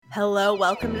Hello,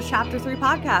 welcome to Chapter 3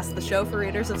 Podcast, the show for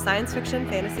readers of science fiction,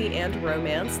 fantasy, and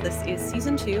romance. This is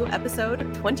Season 2,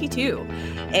 Episode 22.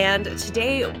 And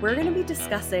today we're going to be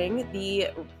discussing the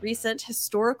recent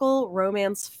historical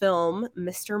romance film,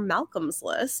 Mr. Malcolm's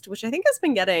List, which I think has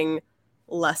been getting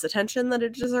less attention than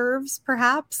it deserves,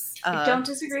 perhaps. I don't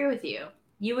disagree with you.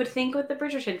 You would think with the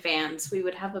Bridgerton fans, we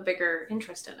would have a bigger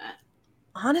interest in it.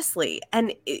 Honestly.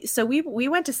 And so we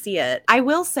went to see it. I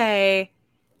will say,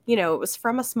 you know, it was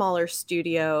from a smaller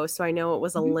studio, so I know it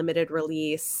was a limited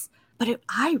release, but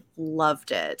I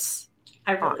loved it.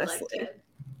 I really liked it.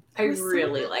 I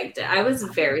really liked it. I was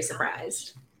very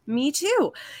surprised. Me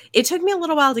too. It took me a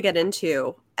little while to get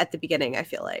into at the beginning, I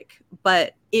feel like,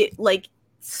 but it like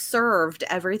served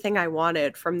everything I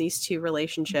wanted from these two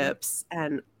relationships,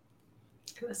 and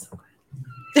it was so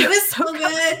good. It was so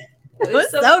good. It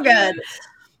was so good.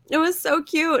 It was so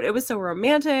cute. It was so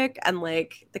romantic, and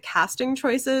like the casting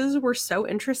choices were so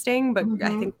interesting, but I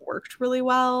think worked really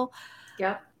well.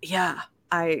 Yep. Yeah.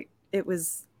 It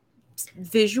was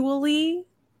visually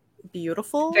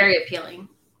beautiful. Very appealing.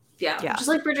 Yeah. Just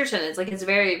like Bridgerton. It's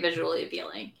very visually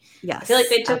appealing. Yes. I feel like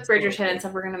they took Bridgerton and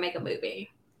said, we're going to make a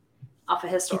movie off a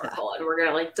historical, and we're going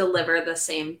to like deliver the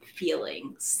same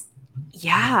feelings.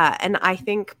 Yeah. And I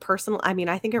think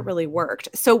I think it really worked.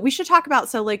 So we should talk about,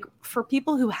 so like for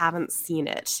people who haven't seen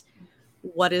it,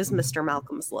 what is Mr.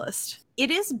 Malcolm's List?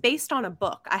 It is based on a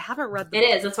book. I haven't read the book.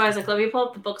 It is. That's why I was like, let me pull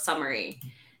up the book summary.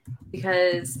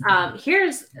 Because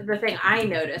here's the thing I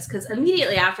noticed, because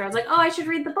immediately after I was like, oh, I should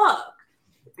read the book.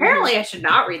 Apparently I should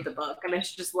not read the book and I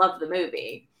should just love the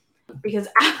movie. Because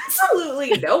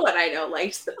absolutely no one I know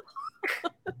liked the book.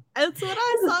 That's what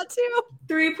I thought too.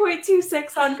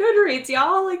 3.26 on Goodreads,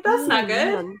 y'all. Like, that's not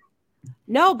good. Man.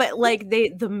 No, but like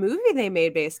the movie they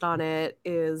made based on it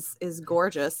is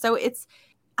gorgeous. So it's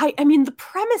I mean the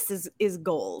premise is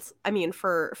gold. I mean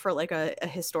for like a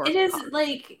historical. It is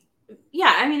like,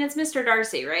 yeah, I mean it's Mr.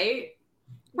 Darcy, right?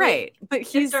 Right. But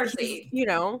he's Darcy.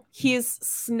 He's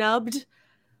snubbed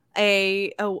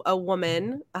a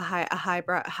woman, a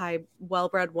high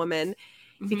well-bred woman,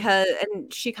 because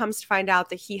and she comes to find out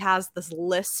that he has this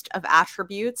list of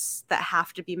attributes that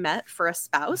have to be met for a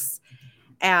spouse,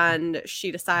 and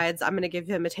she decides, I'm going to give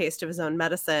him a taste of his own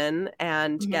medicine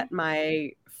and get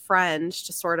my friend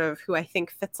to sort of, who I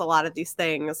think fits a lot of these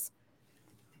things,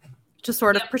 to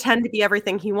sort of pretend to be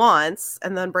everything he wants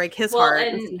and then break his heart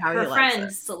and see how he likes it. Her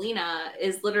friend Selena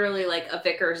is literally like a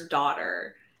vicar's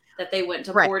daughter that they went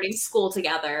to boarding school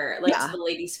together, like so the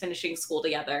ladies finishing school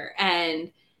together,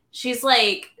 and she's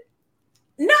like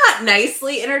not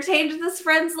nicely entertained this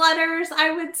friend's letters,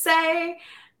 I would say.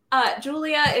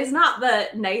 Julia is not the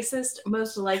nicest,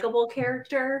 most likable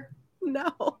character.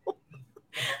 No.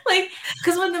 Like,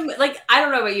 because when I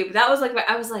don't know about you, but that was like,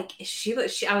 I was like,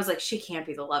 I was like, she can't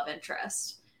be the love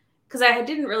interest. Because I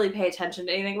didn't really pay attention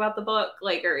to anything about the book,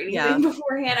 like, or anything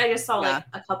beforehand. I just saw like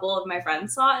a couple of my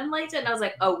friends saw it and liked it, and I was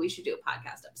like, oh, we should do a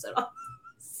podcast episode on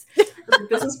this.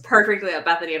 This is perfectly up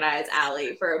Bethany and I's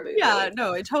alley for a movie. Yeah,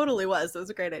 no, it totally was. It was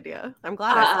a great idea. I'm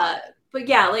glad I saw it. But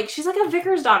yeah, like she's like a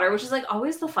vicar's daughter, which is like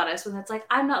always the funnest when it's like,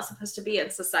 I'm not supposed to be in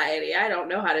society. I don't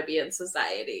know how to be in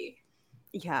society.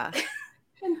 Yeah.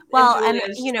 Well, and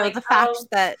you know, like, the fact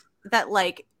that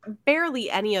like barely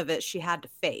any of it she had to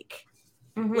fake.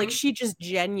 Like she just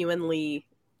genuinely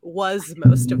was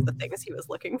most of the things he was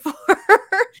looking for.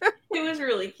 It was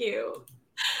really cute.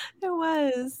 It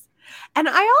was. And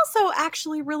I also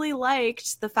actually really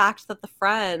liked the fact that the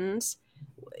friend,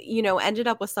 you know, ended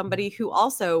up with somebody who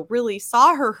also really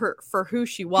saw her for who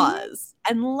she was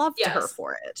and loved her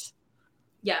for it.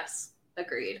 Yes,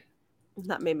 agreed.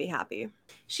 That made me happy.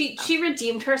 She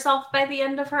redeemed herself by the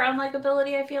end of her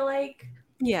unlikability, I feel like.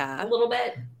 Yeah. A little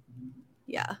bit.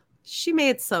 Yeah. She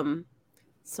made some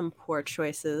poor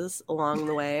choices along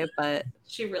the way, but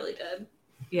she really did.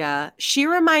 Yeah. She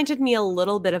reminded me a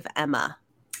little bit of Emma.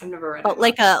 I've never read it. But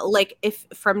like if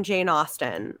from Jane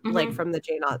Austen, like from the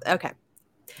Jane Austen. Okay.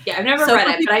 Yeah, I've never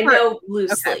read it, but I know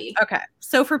loosely. Okay.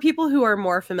 So for people who are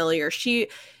more familiar,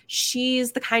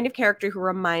 she's the kind of character who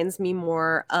reminds me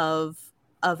more of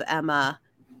Emma,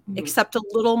 except a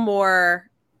little more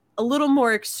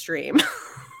extreme.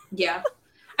 Yeah.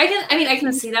 I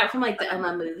can see that from like the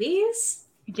Emma movies.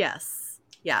 Yes.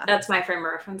 Yeah. That's my frame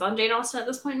of reference on Jane Austen at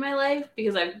this point in my life,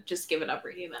 because I've just given up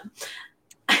reading them.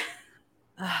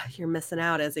 You're missing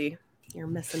out, Izzy. You're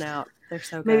missing out. They're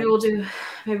so good. Maybe we'll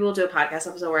do a podcast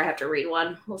episode where I have to read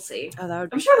one. We'll see. Oh, that would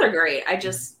be I'm sure they're great. I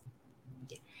just,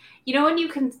 you know, when you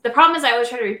can, the problem is I always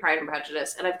try to read Pride and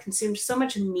Prejudice, and I've consumed so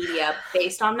much media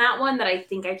based on that one that I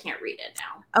think I can't read it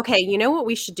now. Okay, you know what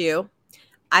we should do?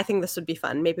 I think this would be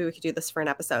fun. Maybe we could do this for an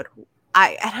episode.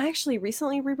 I actually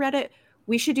recently reread it.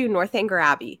 We should do Northanger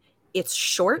Abbey. It's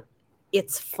short,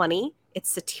 it's funny, it's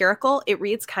satirical. It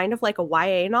reads kind of like a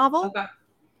YA novel. Okay.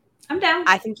 I'm down.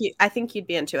 I think you'd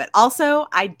be into it. Also,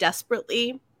 I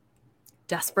desperately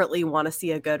want to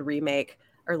see a good remake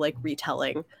or like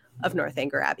retelling of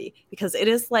Northanger Abbey, because it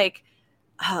is like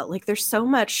there's so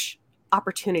much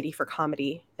opportunity for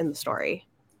comedy in the story.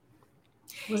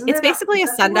 It's basically a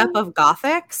send-up of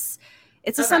Gothics.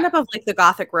 It's a send-up of like the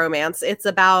Gothic romance. It's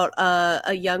about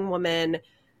a young woman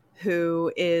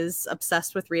who is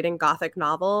obsessed with reading Gothic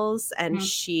novels, and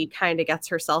she kind of gets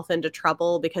herself into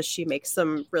trouble because she makes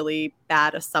some really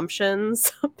bad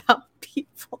assumptions about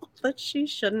people that she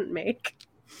shouldn't make.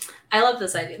 I love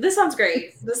this idea. This sounds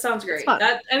great.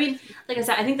 That, I mean, like I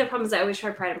said, I think the problem is I always try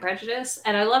Pride and Prejudice,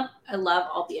 and I love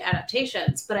all the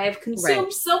adaptations, but I have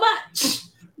consumed so much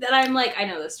that I'm like, I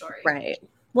know this story. Right.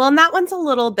 Well, and that one's a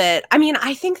little bit, I mean,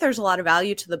 I think there's a lot of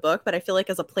value to the book, but I feel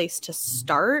like as a place to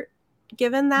start,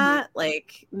 given that,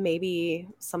 like maybe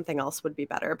something else would be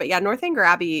better. But yeah, Northanger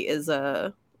Abbey is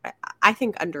I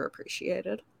think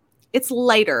underappreciated. It's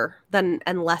lighter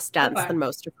and less dense than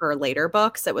most of her later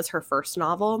books. It was her first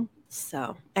novel.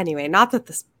 So anyway, not that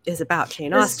this is about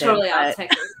Jane Austen. It's totally off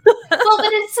topic. Well, but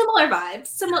it's similar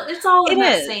vibes. It's all in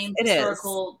that same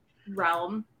historical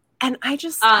realm. And I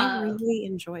really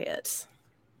enjoy it.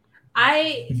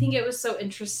 I think it was so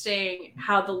interesting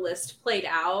how the list played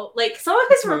out. Like, some of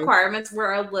his requirements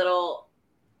were a little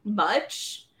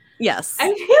much. Yes.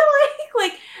 I feel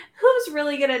like who's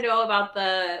really going to know about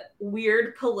the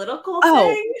weird political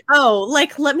thing? Oh,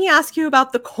 like, let me ask you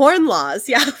about the corn laws.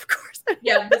 Yeah, of course.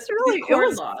 Yeah, that's really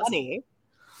corn laws. Funny.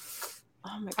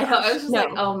 Oh my gosh. I was just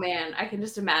like, oh man, I can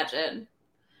just imagine.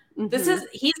 He's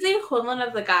the equivalent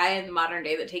of the guy in the modern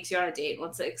day that takes you on a date and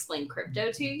wants to explain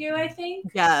crypto to you, I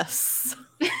think. Yes.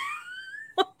 Like,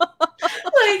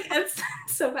 it's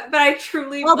so bad. But I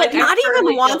truly but not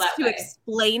even wants to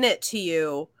explain it to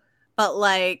you, but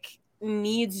like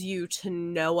needs you to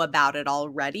know about it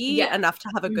already enough to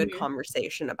have a good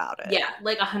conversation about it. Yeah,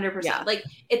 like 100%. Yeah. Like,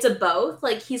 it's a both.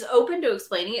 Like, he's open to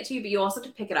explaining it to you, but you also have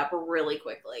to pick it up really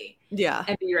quickly. Yeah.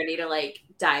 And be ready to like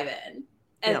dive in.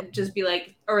 And just be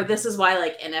like, or this is why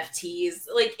like NFTs,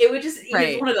 like it would just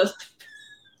it's one of those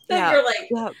that you're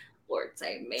like, Lord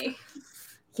save me.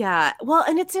 Yeah. Well,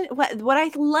 and it's what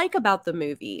I like about the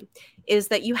movie is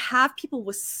that you have people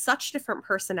with such different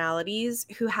personalities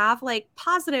who have like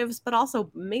positives, but also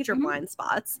major blind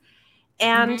spots.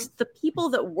 And the people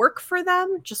that work for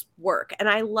them just work. And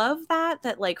I love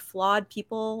that like flawed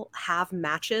people have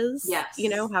matches. Yes. You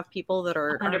know, have people that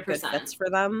are good fits for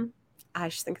them. I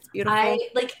just think it's beautiful. I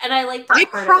like that.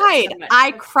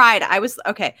 I cried. I was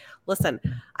okay. Listen,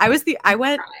 I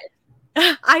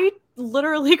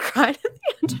literally cried at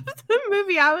the end of the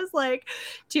movie. I was like,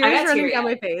 tears running down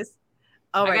my face.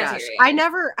 Oh my gosh. I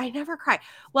never cry.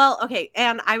 Well, okay.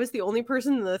 And I was the only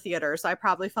person in the theater, so I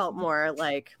probably felt more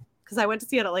like, because I went to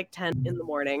see it at like 10 in the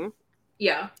morning.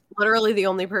 Yeah. Literally the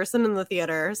only person in the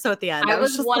theater. So at the end, I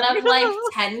was just one of like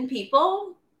 10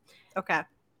 people. Okay.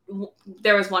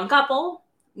 There was one couple,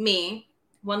 me,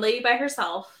 one lady by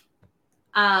herself,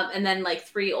 and then like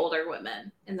 3 older women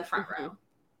in the front row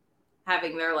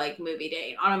having their like movie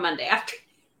date on a Monday afternoon.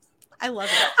 I love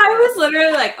it. I was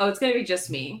literally like, oh, it's going to be just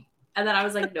me. And then I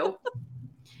was like, nope.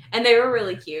 And they were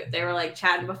really cute. They were like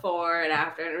chatting before and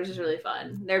after, and it was just really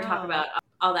fun. They were talking about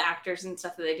all the actors and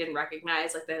stuff that they didn't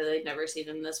recognize, like that they'd never seen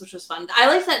in this, which was fun. I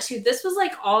liked that too. This was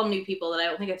like all new people that I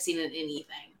don't think I've seen in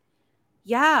anything.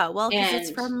 Yeah, well, because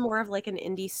it's from more of like an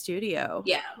indie studio.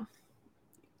 Yeah.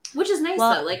 Which is nice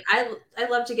though. Like I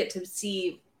love to get to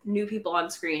see new people on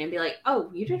screen and be like,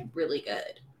 oh, you did really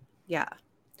good. Yeah.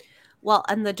 Well,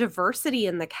 and the diversity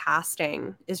in the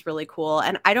casting is really cool.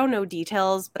 And I don't know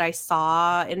details, but I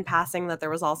saw in passing that there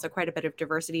was also quite a bit of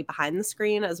diversity behind the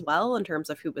screen as well in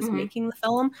terms of who was making the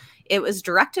film. It was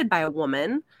directed by a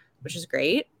woman, which is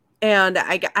great. And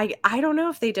I don't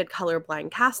know if they did colorblind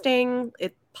casting.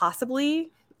 It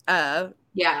possibly. Yeah.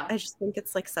 I just think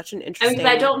it's like such an interesting.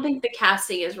 I don't think the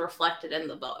casting is reflected in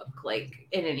the book, like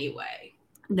in any way.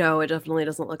 No, it definitely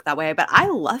doesn't look that way. But I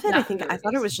love it. I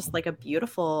thought it was just like a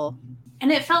beautiful.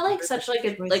 And it felt like such like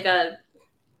a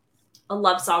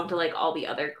love song to like all the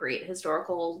other great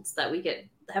historicals that we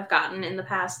have gotten in the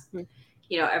past.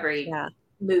 You know, every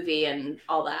movie and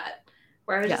all that.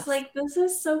 Where I was just like, this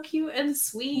is so cute and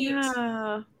sweet.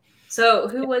 Yeah. So,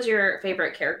 who was your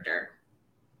favorite character?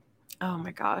 Oh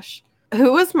my gosh.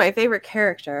 Who was my favorite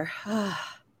character?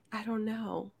 I don't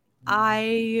know.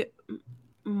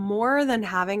 More than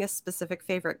having a specific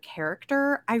favorite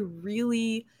character, I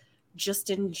really just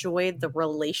enjoyed the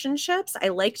relationships. I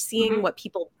liked seeing what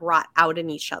people brought out in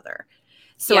each other.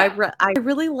 So I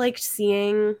really liked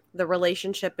seeing the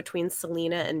relationship between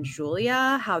Selena and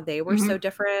Julia, how they were so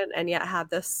different and yet had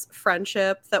this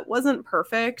friendship that wasn't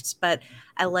perfect, but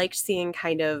I liked seeing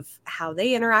kind of how they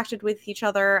interacted with each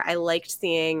other. I liked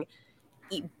seeing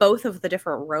both of the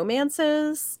different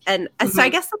romances. And so I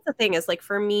guess that's the thing is, like,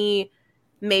 for me,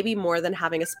 maybe more than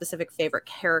having a specific favorite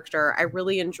character, I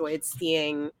really enjoyed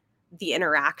seeing the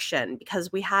interaction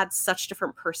because we had such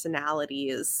different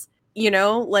personalities, you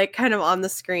know, like kind of on the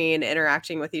screen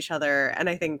interacting with each other. And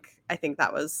I think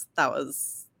that was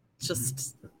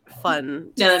just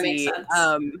fun to see. Makes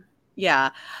sense.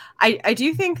 Yeah. I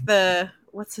do think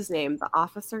what's his name? The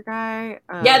officer guy?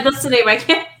 Yeah, that's the name. I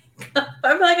can't.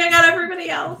 I'm like, I got everybody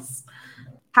else.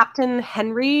 Captain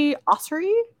Henry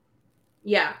Ossery?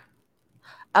 Yeah.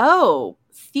 Oh,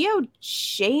 Theo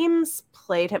James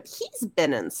played him. He's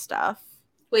been in stuff.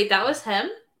 Wait, that was him?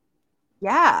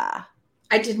 Yeah.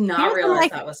 I did not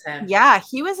realize that was him. Yeah,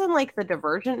 he was in like the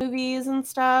Divergent movies and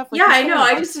stuff. Like, yeah, I know.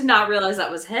 I just did not realize that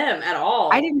was him at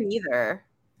all. I didn't either.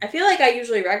 I feel like I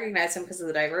usually recognize him because of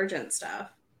the Divergent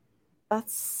stuff.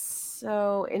 That's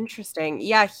so interesting.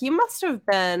 Yeah, he must have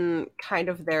been kind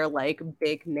of their like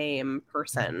big name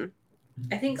person.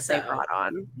 I think so. They brought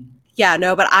on. Yeah,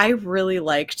 no, but I really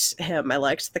liked him. I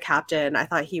liked the captain. I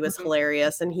thought he was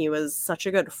hilarious, and he was such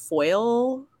a good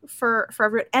foil for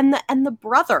everyone. And the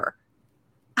brother.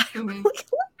 I really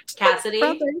liked Cassidy.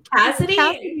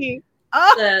 Cassidy.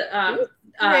 Oh,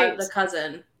 the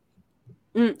cousin.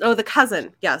 The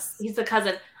cousin. Yes, he's the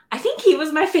cousin. I think he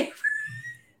was my favorite.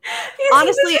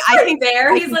 Honestly, I think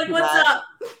there. He's like, "What's up?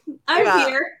 I'm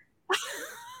here."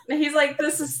 And he's like,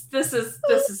 "This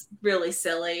is really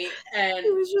silly." And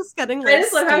he was just getting like, I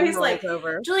just love how he's like,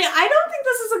 over. "Julia, I don't think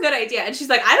this is a good idea." And she's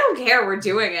like, "I don't care. We're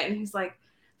doing it." And he's like,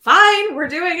 "Fine, we're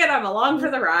doing it. I'm along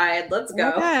for the ride. Let's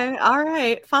go." Okay, all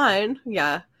right, fine.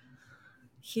 Yeah,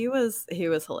 he was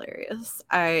hilarious.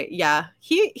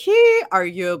 He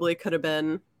arguably could have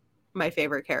been my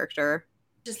favorite character.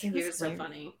 Just think he was so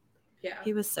funny. Yeah,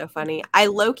 he was so funny. I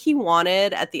low-key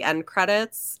wanted at the end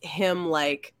credits him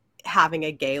like having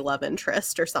a gay love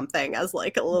interest or something as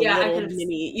like a little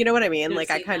mini, you know what I mean? Like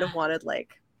I kind of wanted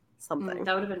like something.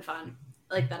 That would have been fun.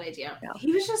 I like that idea. Yeah.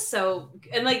 He was just so,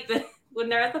 and like when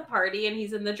they're at the party and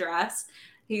he's in the dress,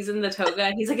 he's in the toga,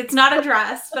 and he's like, "It's not a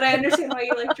dress, but I understand why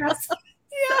you like dresses."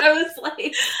 Yeah. I was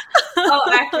like,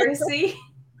 "Oh, accuracy."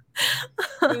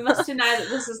 We must deny that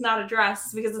this is not a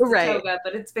dress because it's a toga,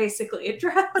 but it's basically a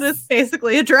dress. But it's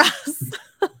basically a dress.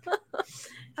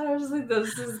 And I was just like,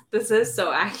 this is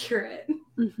so accurate.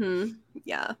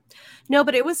 Yeah. No,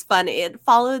 but it was fun. It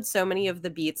followed so many of the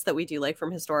beats that we do like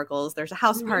from historicals. There's a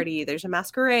house party, there's a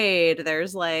masquerade,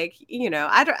 there's like, you know,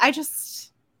 I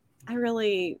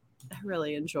really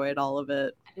enjoyed all of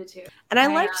it. I did too. And I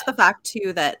liked the fact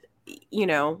too that, you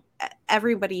know,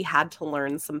 everybody had to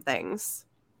learn some things.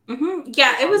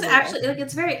 Yeah, it was actually like,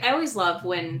 it's very, I always love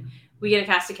when we get a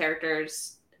cast of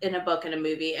characters in a book and a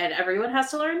movie and everyone has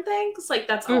to learn things. Like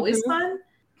that's always fun.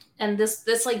 And this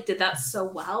like did that so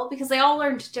well because they all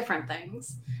learned different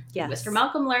things. Yeah, Mr.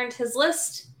 Malcolm learned his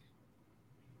list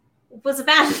was a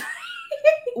bad thing.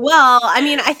 Well, I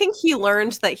mean, I think he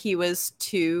learned that he was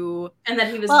too, and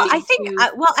that he was. Well, I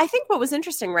think what was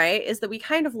interesting, right, is that we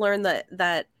kind of learned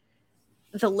that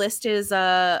the list is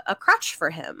a crutch for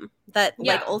him. That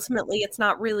like ultimately, it's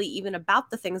not really even about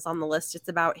the things on the list; it's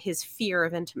about his fear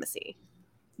of intimacy.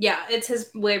 Yeah, it's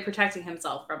his way of protecting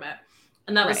himself from it,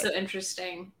 and that was so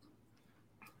interesting,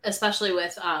 especially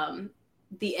with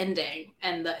the ending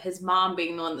and his mom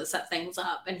being the one that set things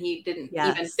up, and he didn't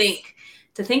even think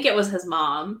it was his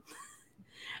mom.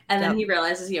 And then he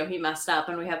realizes, you know, he messed up,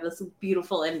 and we have this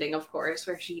beautiful ending, of course,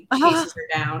 where she chases her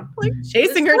down. Like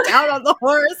chasing her down on the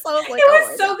horse. I was like, it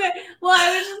was so good. Well,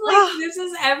 I was just like, this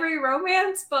is every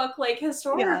romance book, like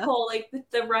historical, like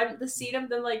the scene of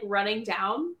them like running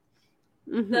down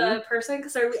the person,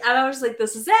 because and I was like,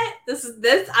 this is it.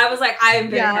 This. I was like, I am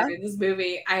very happy with this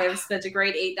movie. I have spent a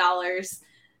great $8.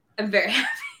 I'm very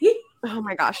happy. Oh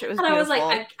my gosh, it was. And beautiful. I was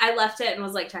like, I left it and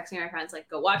was like texting my friends, like,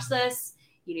 go watch this.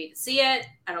 You need to see it.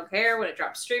 I don't care when it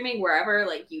drops streaming, wherever.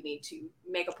 Like, you need to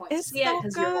make a point to see it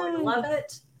because you're going to love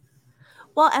it.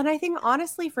 Well, and I think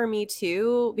honestly for me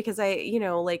too, because I, you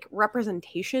know, like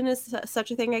representation is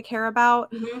such a thing I care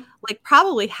about. Like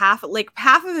probably half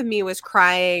of me was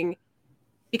crying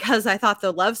because I thought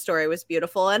the love story was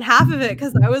beautiful, and half of it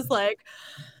because I was like,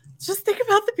 just think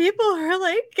about the people who are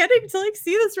like getting to like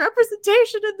see this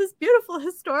representation in this beautiful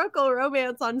historical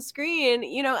romance on screen.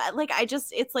 You know, like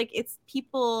it's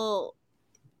people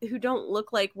who don't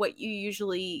look like what you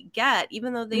usually get,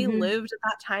 even though they Mm-hmm. lived at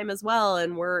that time as well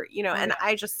and were, you know, and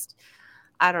I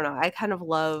don't know. I kind of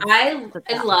love I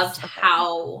loved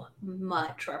how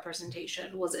much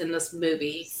representation was in this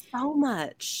movie. So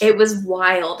much. It was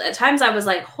wild. At times I was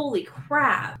like, holy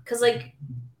crap. Because like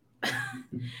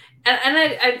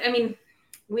I mean,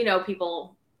 we know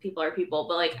people are people,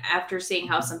 but like after seeing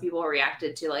how some people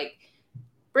reacted to like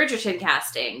Bridgerton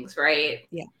castings, right?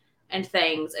 Yeah. And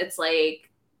things, it's like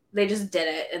they just did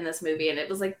it in this movie and it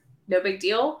was like no big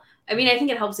deal. I mean, I think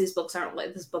it helps this book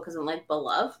isn't like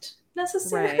beloved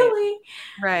necessarily.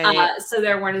 Right. So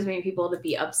there weren't as many people to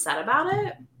be upset about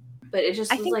it. But it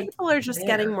just I think people are just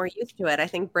getting more used to it. I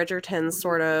think Bridgerton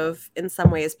sort of in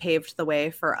some ways paved the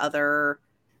way for other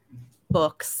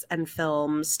books and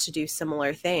films to do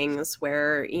similar things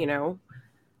where, you know,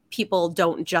 people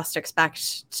don't just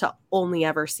expect to only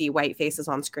ever see white faces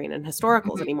on screen in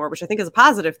historicals anymore, which I think is a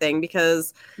positive thing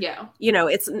because, you know,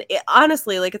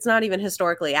 honestly, like, it's not even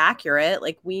historically accurate.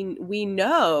 Like, we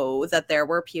know that there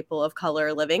were people of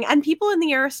color living and people in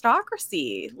the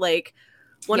aristocracy. Like,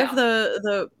 one of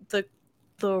the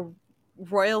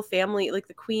royal family, like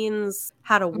the queens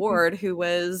had a ward who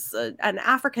was an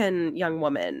African young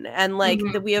woman, and like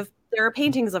there are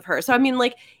paintings of her. So I mean,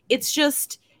 like, it's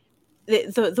just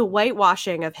the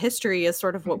whitewashing of history is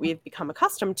sort of what we've become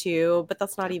accustomed to, but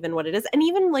that's not even what it is. And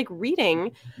even like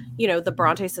reading, you know, the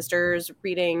Bronte sisters,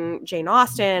 reading Jane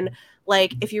Austen,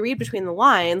 like if you read between the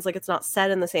lines, like it's not said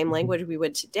in the same language we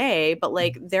would today, but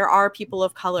like there are people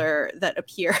of color that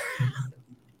appear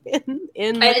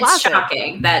in the it's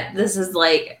shocking that this is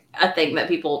like a thing that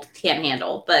people can't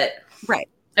handle, but right.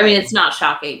 I mean, it's not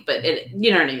shocking, but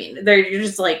you know what I mean? You're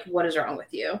just like, what is wrong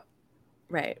with you?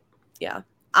 Right. Yeah.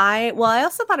 I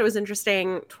also thought it was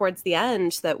interesting towards the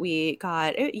end that we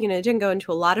got, you know, it didn't go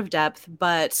into a lot of depth,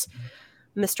 but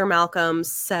Mr. Malcolm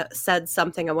said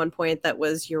something at one point that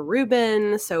was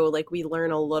Yoruban. So like we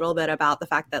learn a little bit about the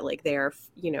fact that like they're,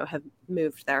 you know, have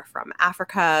moved there from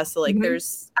Africa. So like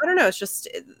there's, I don't know, it's just,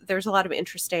 there's a lot of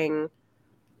interesting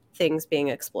things being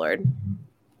explored.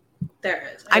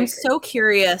 There is. I'm so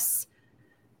curious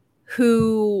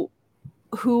who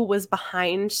was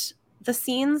behind the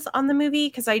scenes on the movie,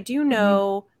 because I do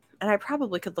know, and I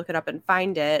probably could look it up and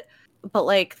find it, but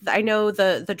like I know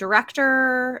the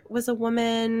director was a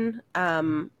woman,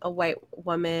 a white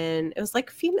woman. It was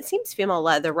like it seems female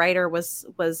led. The writer was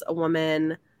a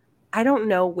woman. I don't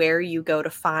know where you go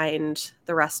to find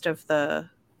the rest of the.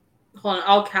 Hold on,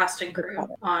 all cast and crew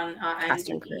on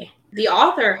IMDb. The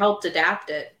author helped adapt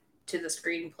it to the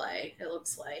screenplay, it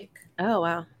looks like. Oh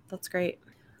wow, that's great.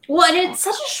 Well, and it's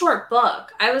such a short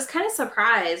book. I was kind of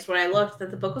surprised when I looked that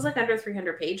the book was like under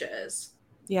 300 pages.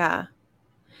 Yeah.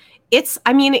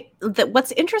 I mean,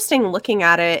 what's interesting looking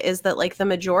at it is that like the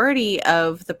majority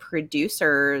of the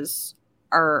producers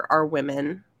are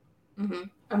women.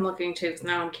 I'm looking too, because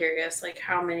now I'm curious, like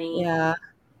how many. Yeah.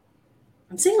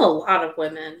 I'm seeing a lot of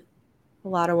women. A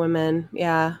lot of women,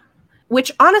 yeah.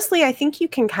 Which honestly, I think you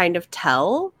can kind of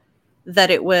tell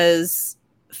that it was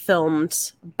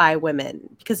filmed by women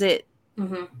because I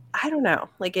don't know,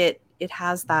 like it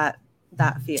has that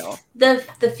feel.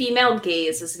 The female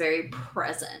gaze is very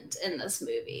present in this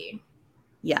movie.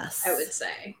 Yes, I would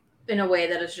say, in a way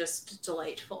that is just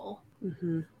delightful.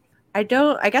 I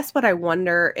guess what I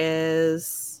wonder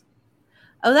is,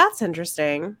 oh, that's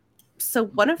interesting. So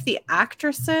one of the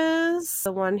actresses,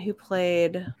 the one who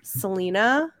played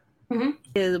Selena,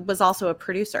 was also a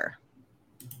producer.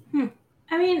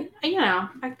 I mean, you know,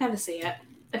 I can kind of see it.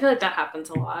 I feel like that happens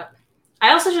a lot.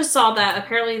 I also just saw that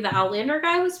apparently the Outlander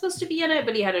guy was supposed to be in it,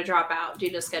 but he had to drop out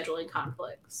due to scheduling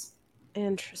conflicts.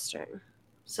 Interesting.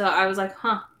 So I was like,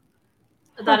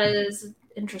 that is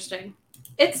interesting.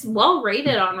 It's well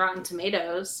rated on Rotten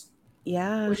Tomatoes.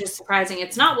 Yeah. Which is surprising.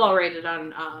 It's not well rated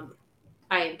on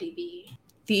IMDb.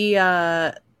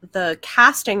 The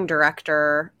casting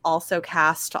director also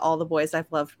cast All the Boys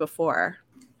I've Loved Before.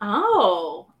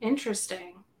 Oh,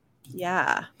 interesting.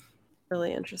 Yeah.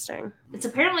 Really interesting. It's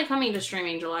apparently coming to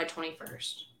streaming July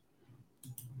 21st.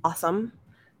 Awesome.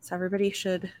 So everybody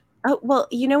should... Oh, well,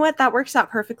 you know what? That works out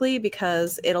perfectly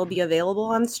because it'll be available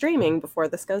on streaming before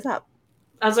this goes up.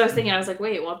 As I was thinking, I was like,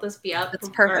 wait, won't this be up? That's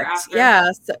perfect.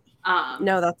 Yeah. So,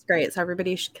 no, that's great. So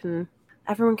everybody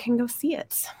everyone can go see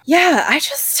it. Yeah,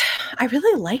 I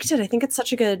really liked it. I think it's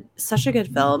such a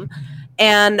good film.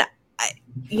 And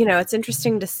you know, it's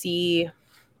interesting to see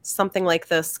something like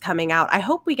this coming out. I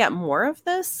hope we get more of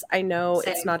this. I know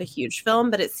it's not a huge film,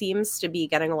 but it seems to be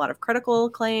getting a lot of critical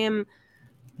acclaim.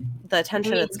 The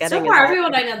attention it's getting. So far,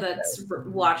 everyone I know that's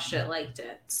watched it liked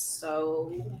it.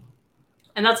 So,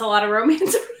 and that's a lot of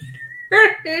romance.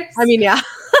 I mean, yeah.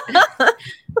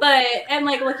 But, and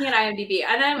like looking at IMDb,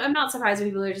 and I'm not surprised when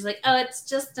people are just like, oh, it's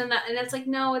just another, and it's like,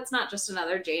 no, it's not just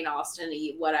another Jane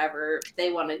Austen-y whatever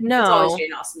they wanted. No. It's always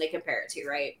Jane Austen they compare it to,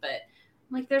 right? But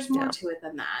I'm like, there's more to it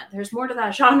than that. There's more to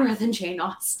that genre than Jane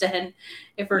Austen,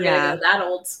 if we're gonna go that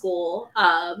old school.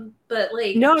 But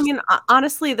like, no, I mean,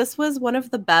 honestly, this was one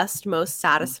of the best, most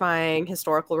satisfying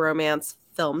historical romance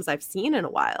films I've seen in a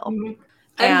while. Mm-hmm.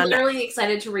 I'm literally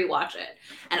excited to rewatch it,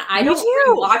 and I don't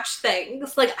rewatch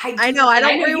things. Like I know I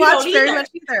don't rewatch very much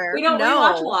either. We don't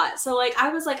rewatch a lot, so like I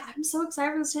was like, I'm so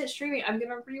excited for this to hit streaming. I'm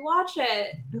gonna rewatch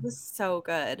it. It was so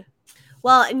good.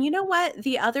 Well, and you know what?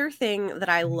 The other thing that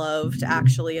I loved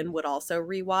actually, and would also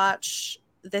rewatch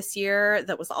this year,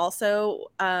 that was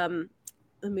also the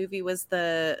movie, was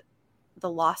the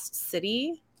Lost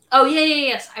City. Oh yeah,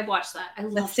 yes, I've watched that. I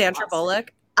love Sandra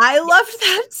Bullock. I loved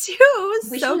that too.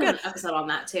 It was so good. An episode on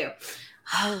that too.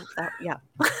 Oh, yeah.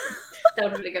 That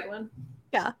would have been a good one.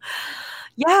 Yeah.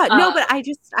 No, but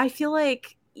I feel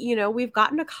like, you know, we've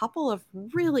gotten a couple of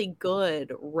really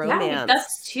good romance. Yeah,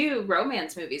 that's 2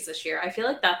 romance movies this year. I feel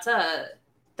like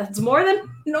that's more than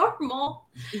normal.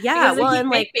 Yeah, well, and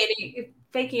like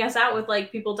faking us out with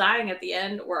like people dying at the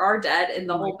end or are dead in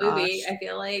the whole movie. I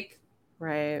feel like.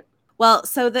 Right. Well,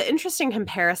 so the interesting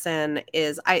comparison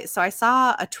is I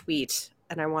saw a tweet,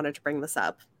 and I wanted to bring this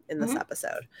up in this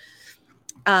episode.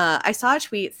 I saw a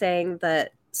tweet saying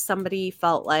that somebody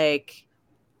felt like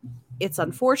it's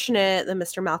unfortunate that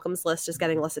Mr. Malcolm's List is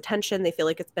getting less attention. They feel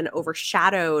like it's been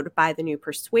overshadowed by the new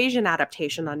Persuasion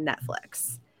adaptation on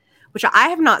Netflix, which I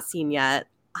have not seen yet.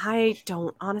 I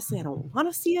don't want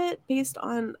to see it based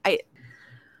on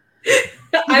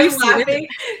I'm laughing.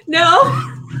 No,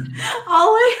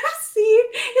 all I have seen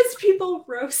is people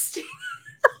roasting,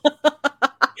 and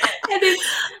it's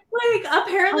like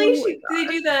apparently they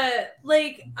do the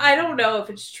like, I don't know if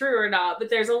it's true or not,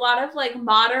 but there's a lot of like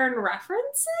modern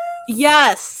references.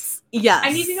 Yes.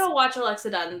 I need to go watch Alexa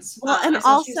Dunn's. Well, and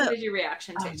also she's gonna do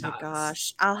reaction TikToks. Oh my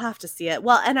gosh, I'll have to see it.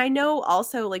 Well, and I know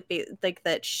also like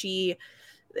that she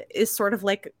is sort of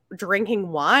like drinking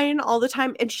wine all the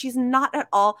time, and she's not at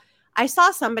all. I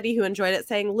saw somebody who enjoyed it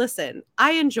saying, listen,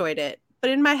 I enjoyed it, but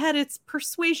in my head, it's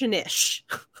persuasion-ish.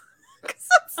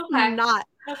 Not.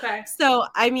 Okay. So,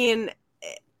 I mean,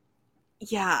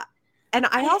 yeah. And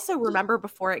I also remember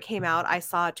before it came out, I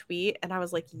saw a tweet and I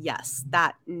was like, yes,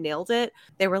 that nailed it.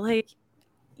 They were like,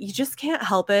 you just can't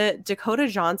help it. Dakota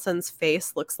Johnson's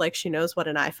face looks like she knows what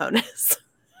an iPhone is.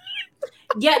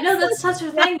 Yeah, no, that's such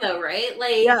a thing though, right?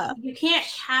 Like, you can't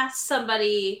cast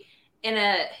somebody in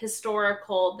a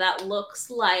historical that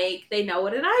looks like they know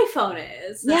what an iPhone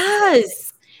is.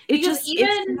 Yes. Because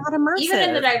it's not immersive. Even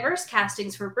in the diverse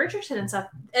castings for Bridgerton and stuff,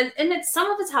 and it's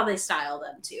some of it's how they style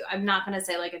them too. I'm not going to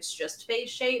say like it's just face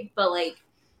shape, but like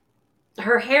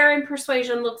her hair in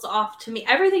Persuasion looks off to me.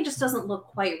 Everything just doesn't look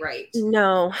quite right.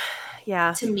 No.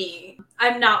 Yeah. To me.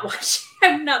 I'm not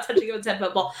touching it with 10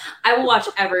 football. I will watch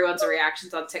everyone's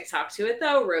reactions on TikTok to it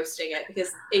though, roasting it,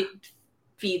 because it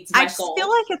feeds my soul. I feel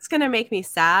like it's going to make me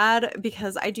sad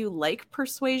because I do like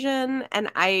Persuasion, and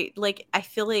I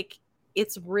feel like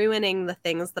it's ruining the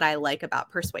things that I like about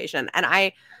Persuasion. And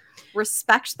I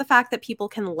respect the fact that people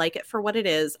can like it for what it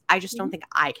is. I just don't think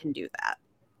I can do that.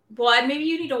 Well, maybe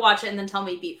you need to watch it and then tell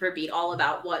me beat for beat all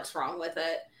about what's wrong with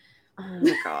it. Oh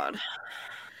my God.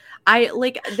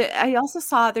 I also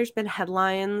saw there's been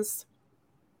headlines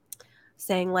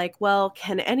saying like, well,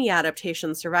 can any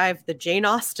adaptation survive the Jane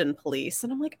Austen police?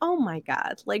 And I'm like, oh my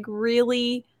God, like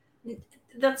really?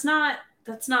 That's not it.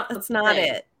 That's not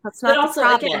but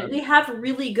also, again, we have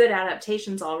really good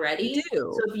adaptations already. We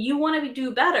do. So if you want to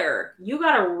do better, you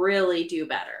got to really do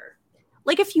better.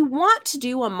 Like if you want to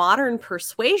do a modern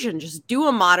Persuasion, just do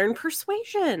a modern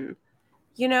Persuasion.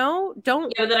 You know,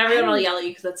 don't. Yeah, but then everyone will yell at you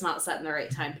because it's not set in the right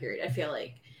time period. I feel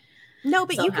like. No,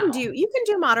 but somehow. you can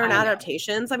do modern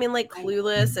adaptations. I mean, like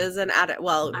Clueless is an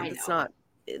it's not.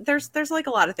 There's like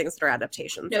a lot of things that are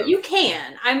adaptations. No, you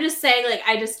can. I'm just saying, like,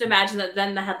 I just imagine that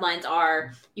then the headlines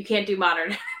are, you can't do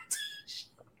modern adaptation.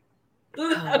 Oh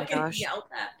my gosh.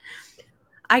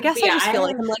 I guess I just feel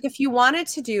like I'm like, if you wanted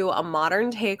to do a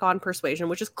modern take on Persuasion,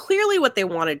 which is clearly what they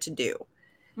wanted to do.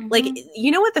 Like,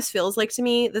 you know what this feels like to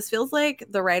me? This feels like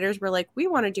the writers were like, we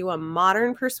want to do a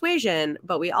modern Persuasion,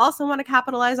 but we also want to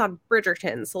capitalize on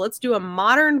Bridgerton. So let's do a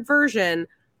modern version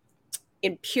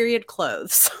in period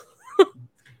clothes.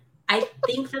 I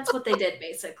think that's what they did,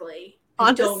 basically.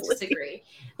 I don't disagree.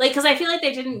 Like, because I feel like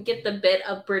they didn't get the bit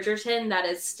of Bridgerton that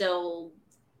is still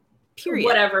period.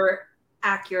 Whatever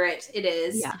accurate it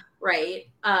is. Yeah. Right?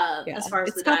 As far as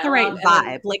it's got the right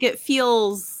vibe. Like, it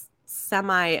feels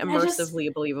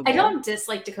semi-immersively believable. I don't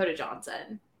dislike Dakota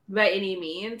Johnson by any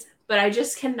means, but I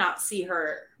just cannot see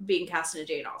her being cast in a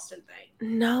Jane Austen thing.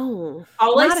 No.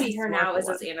 All I see her now is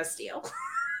as Anna Steele.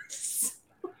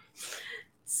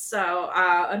 So,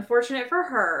 unfortunate for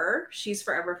her, she's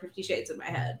forever 50 Shades in my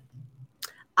head.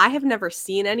 I have never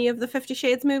seen any of the 50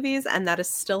 Shades movies, and that is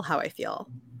still how I feel.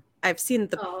 I've seen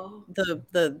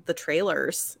the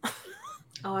trailers.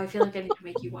 Oh, I feel like I need to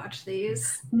make you watch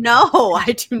these. No,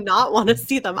 I do not want to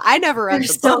see them. I never read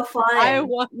the book.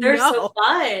 They're so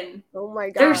fun. Oh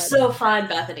my God. They're so fun,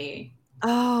 Bethany.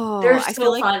 Oh, they're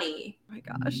so funny. Oh my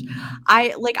gosh.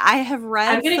 I have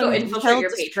read I'm going to go infiltrate your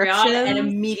Patreon and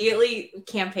immediately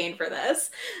campaign for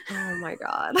this. Oh my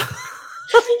God.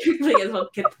 You may as well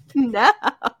get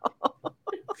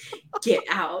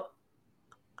out.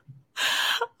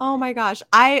 Oh my gosh.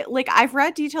 I've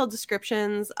read detailed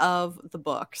descriptions of the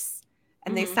books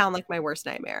and they sound like my worst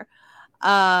nightmare.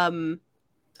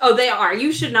 Oh, they are.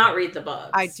 You should not read the books.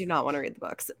 I do not want to read the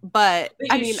books. But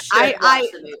I mean,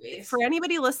 for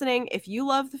anybody listening, if you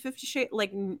love the 50 Shades,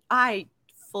 like, I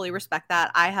fully respect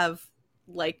that. I have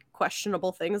like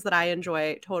questionable things that I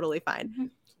enjoy, totally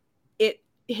fine. It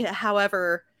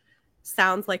however,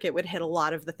 sounds like it would hit a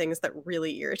lot of the things that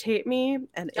really irritate me,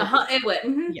 and it would.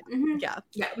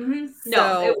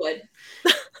 No, it would.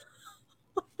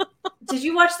 Did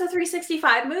you watch the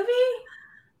 365 movie?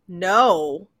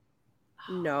 No,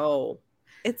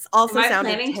 it's also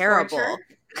sounded terrible.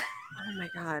 Oh my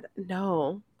God,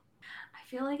 no. I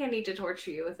feel like I need to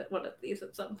torture you with one of these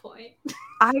at some point.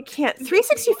 I can't.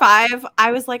 365,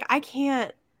 I was like, I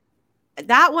can't.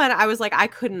 That one, I was like, I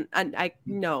couldn't.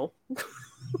 No.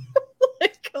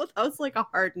 That was like a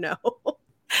hard no.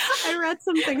 I read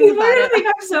some things People about are it. gonna think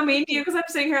I'm so mean to you because I'm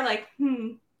sitting here like,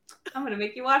 I'm gonna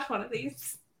make you watch one of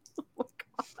these. Oh my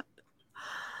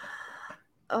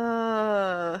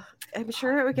God. I'm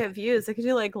sure it would get views. I could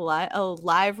do like a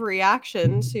live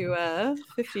reaction to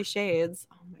 50 Shades.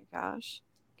 Oh my gosh.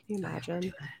 Can you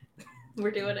imagine?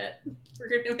 We're doing it.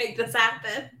 We're gonna make this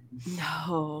happen.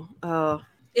 No. Oh.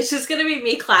 It's just gonna be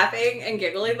me clapping and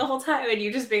giggling the whole time and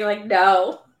you just being like,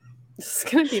 no. This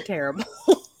is gonna be terrible.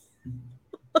 Like,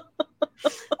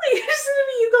 it's just gonna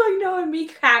be you going no and me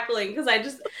cackling because I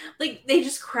just like they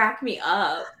just crack me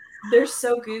up. They're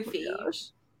so goofy. Oh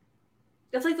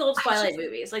it's like the old Twilight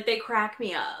movies. Like they crack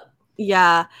me up.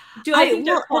 Yeah. Do I think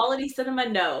they're quality cinema?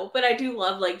 No, but I do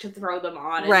love like to throw them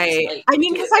on. And right. Just, like, I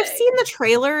mean, because I've seen the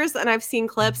trailers and I've seen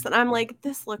clips and I'm like,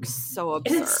 this looks so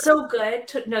absurd. And it's so good.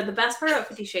 No, the best part about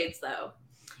 50 Shades though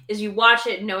is you watch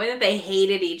it knowing that they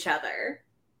hated each other.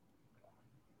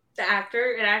 The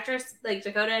actor and actress, like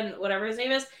Dakota and whatever his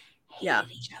name is,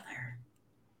 hated each other.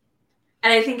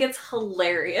 And I think it's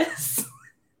hilarious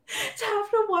to have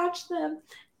to watch them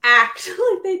act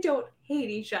like they don't hate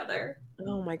each other.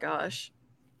 Oh my gosh.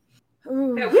 Yeah,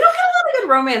 we don't get a lot of good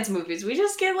romance movies. We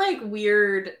just get like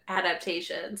weird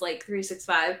adaptations, like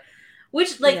 365,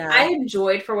 which like I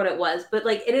enjoyed for what it was, but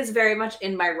like it is very much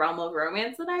in my realm of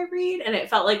romance that I read, and it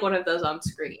felt like one of those on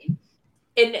screen.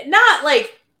 And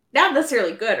not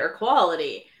necessarily good or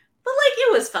quality, but like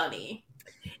it was funny.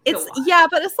 But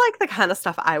it's like the kind of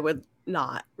stuff I would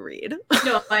not read.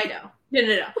 No, I know.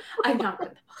 No. I've not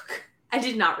read the book. I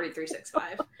did not read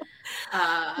 365.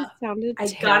 I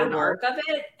got an arc of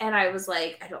it, and I was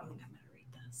like, I don't think I'm going to read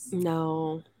this.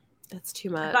 No, that's too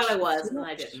much. I thought I was, and then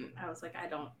I didn't. I was like, I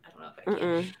don't know if I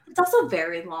can. It's also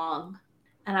very long,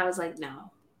 and I was like,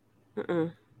 no. I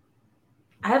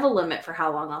have a limit for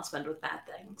how long I'll spend with bad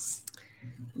things.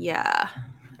 Yeah,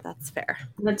 that's fair.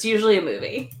 That's usually a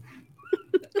movie.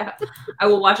 I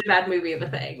will watch a bad movie of a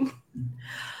thing.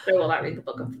 But I will not read the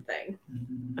book of the thing.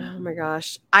 Oh my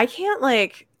gosh. I can't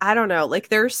I don't know. Like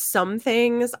there's some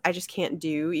things I just can't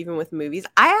do even with movies.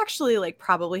 I actually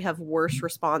probably have worse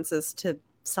responses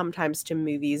sometimes to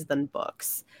movies than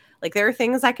books. Like there are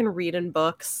things I can read in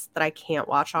books that I can't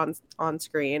watch on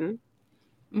screen.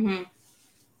 Mm-hmm.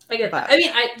 I get that. I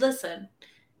mean, listen.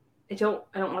 I don't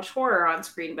watch horror on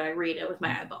screen, but I read it with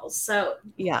my eyeballs. So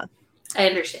yeah, I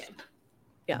understand.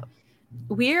 Yeah,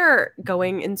 we're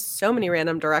going in so many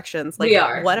random directions. We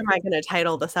are. What am I going to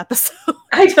title this episode?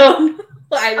 I don't.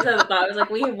 I just had a thought. I was like,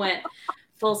 we went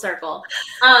full circle.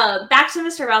 Back to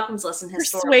Mr. Malcolm's List and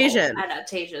historical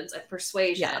adaptations and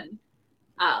Persuasion.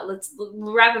 Yeah. Let's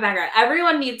wrap it back around.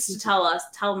 Everyone needs to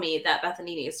tell me that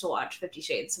Bethany needs to watch 50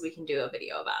 Shades so we can do a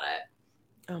video about it.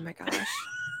 Oh my gosh.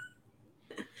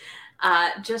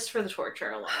 Just for the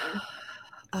torture alone.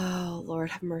 Oh,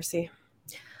 Lord have mercy.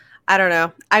 I don't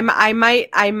know. I might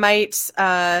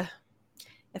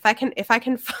if I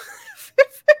can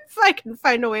I can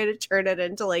find a way to turn it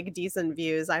into like decent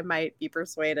views, I might be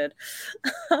persuaded.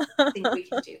 I think we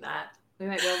can do that. We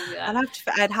might be able to do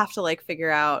that. I'd have to like figure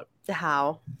out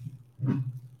how.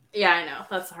 Yeah, I know.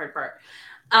 That's the hard part.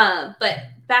 But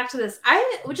back to this.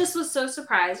 I just was so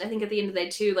surprised. I think at the end of the day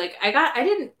too, like I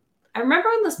remember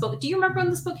when this book, do you remember when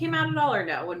this book came out at all or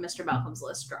no? When Mr. Malcolm's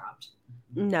List dropped?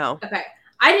 No. Okay.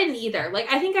 I didn't either.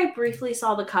 Like, I think I briefly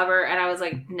saw the cover and I was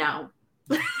like, no.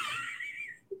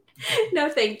 No,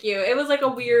 thank you. It was like a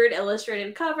weird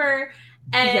illustrated cover.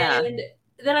 And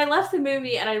then I left the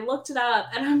movie and I looked it up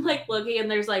and I'm like looking and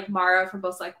there's like Mara from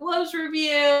Both Like Wolves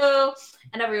review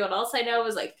and everyone else I know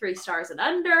was like 3 stars and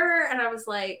under. And I was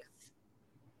like,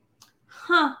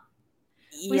 huh.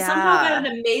 We somehow got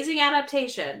an amazing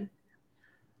adaptation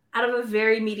out of a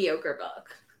very mediocre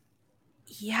book.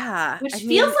 Yeah. Which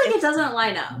feels like it doesn't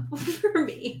line up for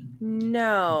me.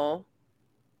 No.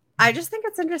 I just think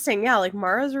it's interesting. Yeah, like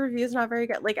Mara's review is not very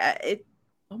good. Like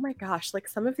oh my gosh, like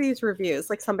some of these reviews,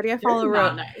 like somebody I follow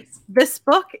wrote, nice. This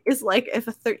book is like if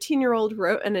a 13-year-old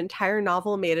wrote an entire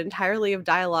novel made entirely of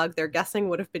dialogue they're guessing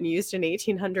would have been used in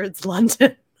 1800s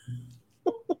London.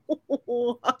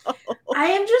 I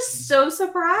am just so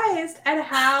surprised at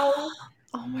how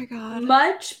oh my god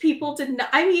much people did not.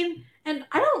 I mean, and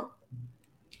I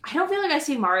don't feel like I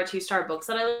see Mara 2-star books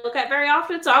that I look at very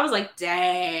often. So I was like,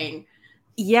 dang.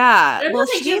 Yeah. Well,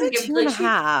 she gave it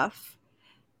 2.5.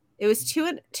 It was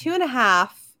 2.5.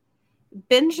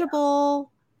 Bingeable,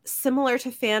 similar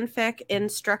to fanfic in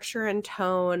structure and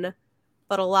tone,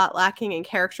 but a lot lacking in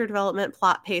character development,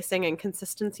 plot pacing, and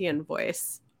consistency in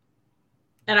voice.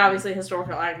 And obviously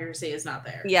historical accuracy is not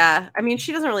there. Yeah. I mean,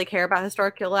 she doesn't really care about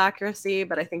historical accuracy,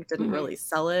 but I think didn't really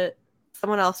sell it.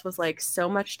 Someone else was like, so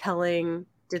much telling,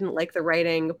 didn't like the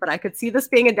writing, but I could see this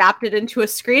being adapted into a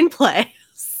screenplay.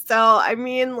 So, I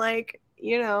mean, like,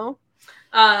 you know.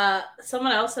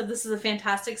 Someone else said this is a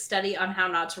fantastic study on how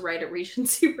not to write a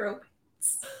Regency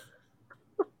romance.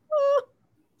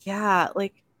 Yeah,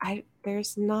 like,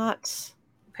 there's not...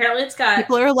 Apparently it's got...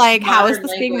 People are like, how is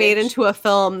this being made into a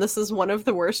film? This is one of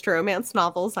the worst romance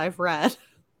novels I've read.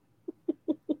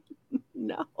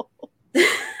 No.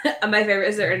 My favorite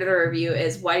is their end of the review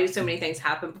is, why do so many things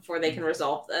happen before they can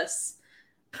resolve this?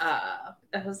 I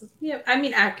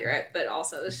mean, accurate, but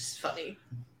also it's just funny.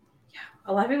 Yeah,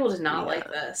 a lot of people did not like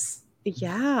this.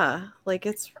 Yeah, like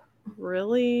it's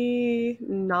really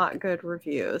not good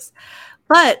reviews,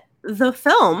 but the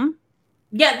film,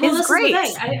 is great.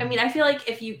 Is the thing. I mean, I feel like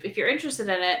if you're interested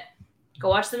in it, go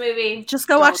watch the movie. Just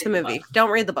go watch the movie.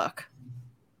 Don't read the book.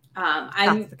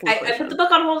 I put the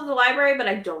book on hold at the library, but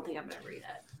I don't think I'm going to read it.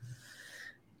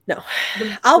 No,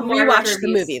 I'll rewatch the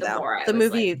movie though. The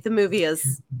movie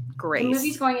is great. The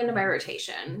movie's going into my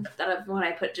rotation when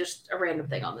I put just a random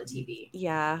thing on the TV.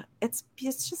 Yeah, it's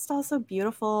just also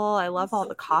beautiful. I love all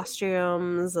the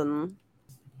costumes and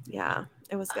yeah,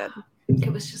 it was good.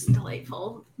 It was just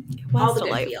delightful. It was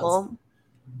delightful.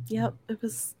 Yep, it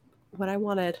was what I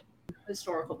wanted.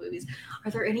 Historical movies.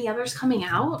 Are there any others coming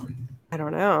out? I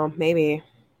don't know. Maybe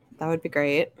that would be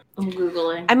great. I'm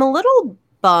Googling. I'm a little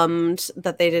bummed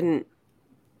that they didn't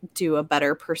do a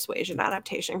better Persuasion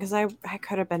adaptation because I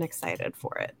could have been excited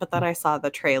for it, but then I saw the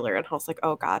trailer and I was like,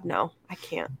 oh god, no, I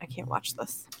can't watch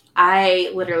this.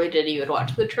 I literally didn't even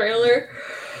watch the trailer.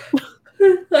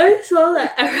 I saw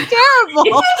that.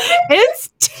 Terrible. It's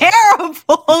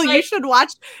terrible. Like, you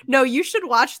should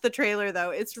watch the trailer though.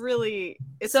 It's funny.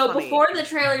 Before the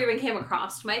trailer even came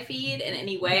across my feed in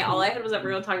any way, all I had was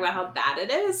everyone talking about how bad it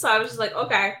is. So I was just like,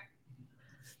 okay.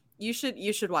 You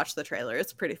should watch the trailer.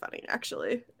 It's pretty funny,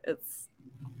 actually.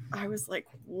 I was like,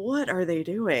 what are they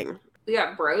doing? We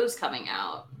got Bros coming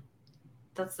out.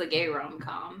 That's the gay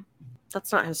rom-com.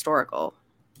 That's not historical.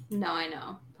 No, I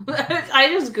know. I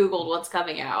just Googled what's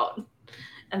coming out,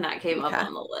 and that came up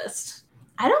on the list.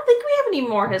 I don't think we have any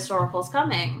more historicals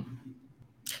coming.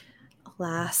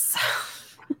 Alas.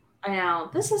 I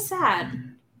know. This is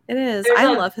sad. It is. I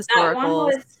love historicals. That one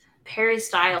with Harry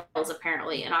Styles,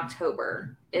 apparently, in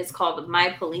October. It's called My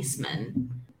Policeman.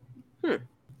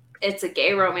 It's a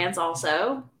gay romance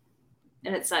also,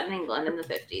 and it's set in England in the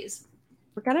 50s.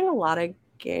 We're getting a lot of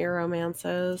gay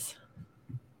romances.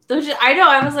 I know.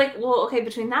 I was like, well, okay,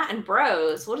 between that and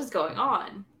Bros, what is going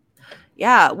on?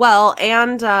 Yeah, well,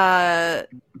 and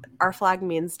Our Flag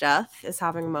Means Death is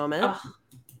having a moment. Oh,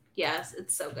 yes,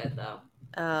 it's so good, though.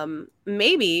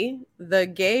 Maybe the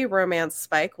gay romance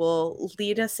spike will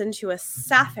lead us into a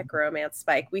sapphic romance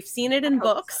spike. We've seen it in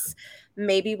books. So.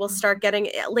 Maybe we'll start getting,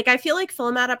 like, I feel like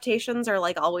film adaptations are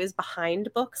like always behind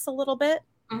books a little bit.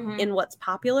 in what's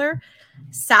popular.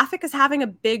 Sapphic is having a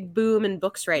big boom in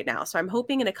books right now, so I'm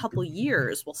hoping in a couple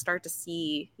years we'll start to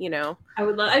see, you know. I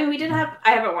would love. I mean, we did have.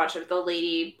 I haven't watched it. The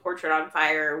Lady Portrait on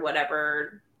Fire,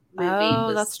 whatever movie.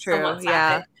 Oh, that's true.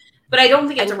 Yeah, but I don't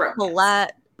think it's a romance.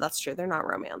 Colette. That's true. They're not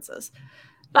romances.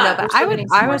 But no, but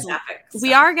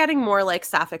we are are getting more like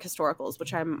Sapphic historicals,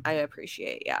 which I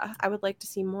appreciate. Yeah, I would like to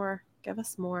see more. Give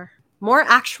us more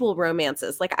actual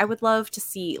romances. Like I would love to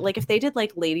see, like if they did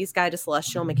like Ladies Guide to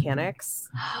Celestial Mechanics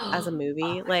as a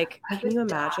movie. Like, can you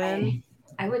imagine?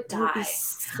 I would die.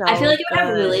 I feel like it would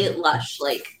have really lush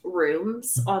like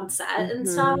rooms on set and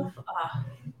stuff.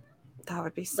 That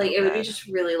would be so like good. It would be just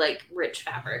really like rich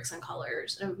fabrics and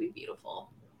colors. It would be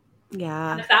beautiful.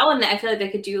 Yeah. And if that one, I feel like they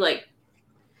could do like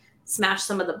smash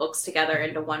some of the books together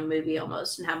into one movie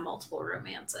almost and have multiple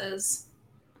romances.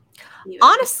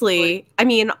 Honestly, I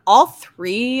mean, all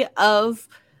three of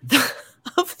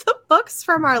the books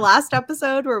from our last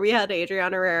episode where we had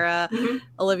Adriana Herrera,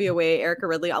 Olivia Way, Erica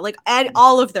Ridley, like, and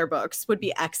all of their books would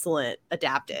be excellent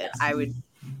adapted. Yes. I would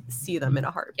see them in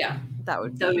a heartbeat. Yeah, that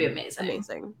would be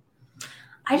amazing.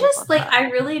 I just like that. I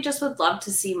really just would love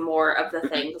to see more of the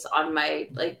things on my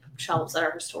like shelves that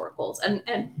are historicals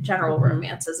and general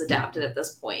romances adapted at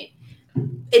this point.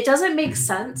 It doesn't make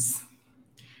sense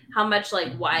how much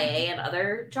like YA and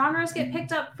other genres get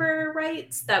picked up for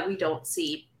rights that we don't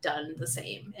see done the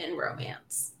same in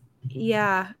romance.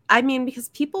 Yeah, I mean, because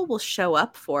people will show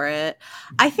up for it.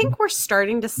 I think we're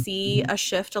starting to see a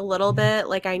shift a little bit.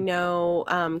 Like I know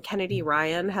Kennedy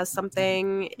Ryan has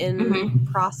something in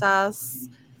process.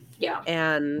 Yeah.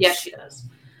 And yes, she does.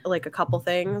 Like a couple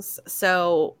things.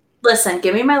 So listen,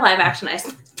 give me my live action Ice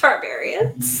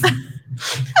Barbarians.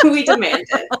 We demand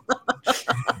it.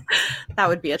 That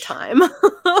would be a time.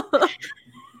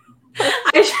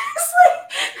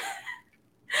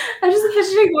 I just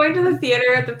picturing going to the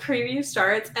theater at the preview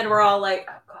starts and we're all like,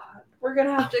 oh God, we're going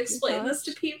to have to explain this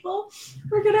to people.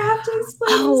 We're going to have to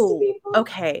explain this to people.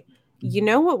 Okay. You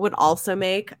know what would also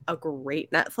make a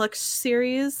great Netflix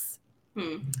series?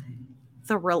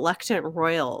 The Reluctant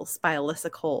Royals by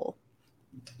Alyssa Cole.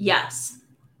 Yes.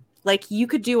 Like you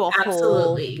could do a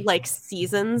whole like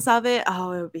seasons of it.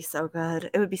 Oh, it would be so good.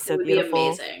 It would be so beautiful. Be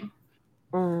amazing.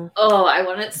 Oh, I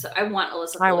want it. I want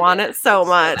Alyssa Cole. I want it so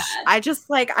much. I just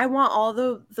like I want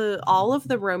all all of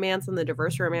the romance and the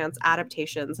diverse romance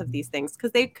adaptations of these things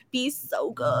because they could be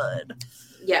so good.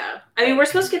 Yeah, I mean we're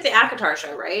supposed to get the ACOTAR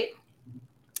show, right?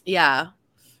 Yeah,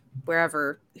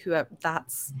 whoever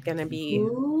that's gonna be.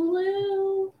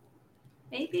 Hulu,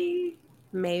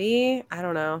 maybe I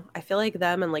don't know. I feel like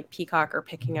them and like Peacock are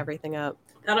picking everything up.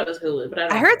 I thought it was Hulu,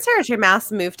 but I heard Sarah J.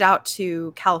 Maas moved out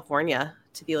to California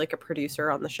to be like a producer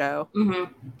on the show.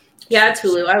 Yeah, it's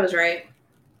Hulu. I was right.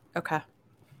 Okay.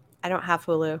 I don't have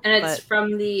Hulu. And it's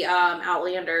from the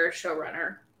Outlander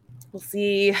showrunner. We'll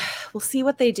see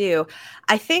what they do.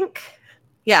 I think,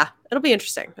 yeah, it'll be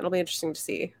interesting. It'll be interesting to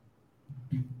see.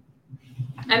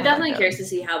 I'm definitely curious to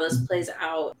see how this plays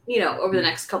out, over the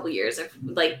next couple of years. If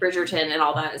like Bridgerton and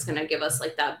all that is going to give us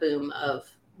like that boom of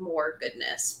more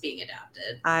goodness being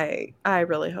adapted. I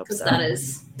really hope so. That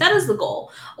is the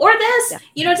goal. Or this,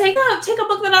 take a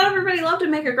book that not everybody loved and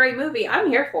make a great movie. I'm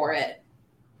here for it.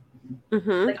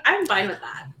 Like I'm fine with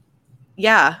that.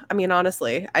 Yeah, I mean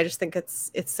honestly, I just think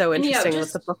it's so interesting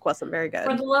that the book wasn't very good.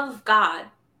 For the love of God,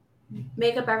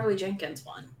 make a Beverly Jenkins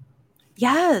one.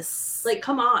 Yes. Like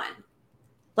come on.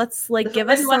 Let's like give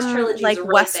us some like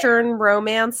Western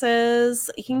romances.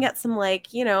 You can get some like,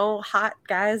 hot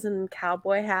guys in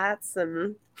cowboy hats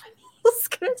and it's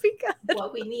gonna be good.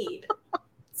 What we need.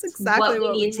 It's exactly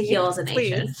what we need to heal as a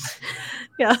nation.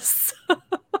 Yes.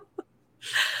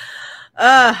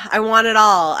 I want it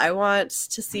all. I want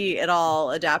to see it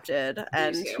all adapted.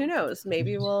 And who knows?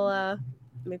 Maybe we'll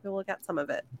get some of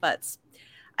it. But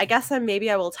I guess maybe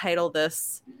I will title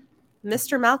this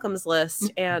Mr. Malcolm's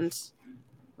List and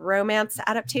romance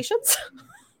adaptations.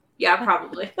 Yeah,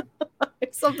 probably.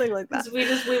 Something like that.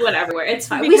 We went everywhere. It's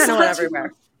fine. We kind of went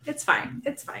everywhere. It's fine.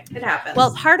 It happens.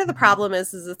 Well, part of the problem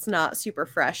is it's not super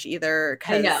fresh either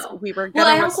because we were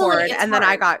going to record and then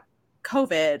I got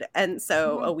COVID. And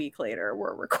so a week later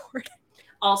we're recording.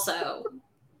 Also,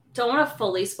 don't want to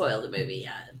fully spoil the movie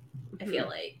yet. I feel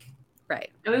like.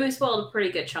 Right. I mean, we spoiled a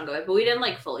pretty good chunk of it, but we didn't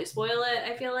like fully spoil it,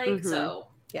 I feel like. So,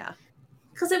 yeah.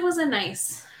 Because it was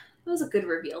a good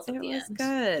reveal at the end.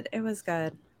 It was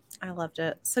good. I loved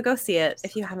it. So go see it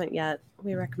if you haven't yet.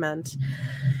 We recommend.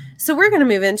 So we're going to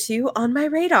move into On My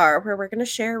Radar, where we're going to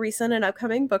share recent and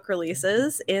upcoming book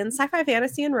releases in sci-fi,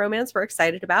 fantasy, and romance we're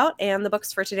excited about. And the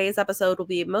books for today's episode will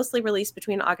be mostly released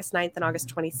between August 9th and August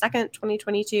 22nd,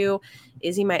 2022.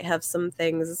 Izzy might have some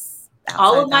things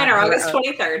All of mine are August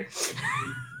 23rd.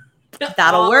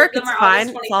 That'll work. It's fine.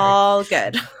 It's all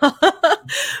good.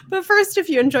 But first, if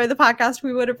you enjoy the podcast,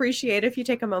 we would appreciate if you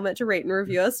take a moment to rate and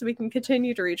review us so we can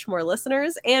continue to reach more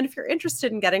listeners. And if you're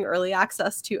interested in getting early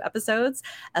access to episodes,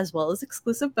 as well as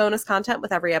exclusive bonus content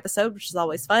with every episode, which is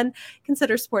always fun,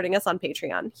 consider supporting us on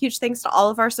Patreon. Huge thanks to all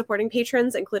of our supporting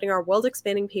patrons, including our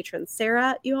world-expanding patron,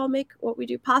 Sarah. You all make what we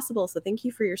do possible, so thank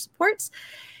you for your support.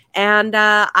 And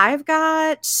I've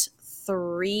got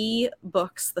 3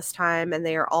 books this time, and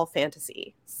they are all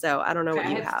fantasy. So I don't know what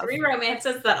you have. 3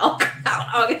 romances that all come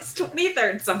out August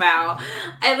 23rd somehow.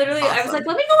 I was like,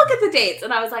 let me go look at the dates.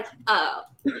 And I was like,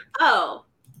 oh.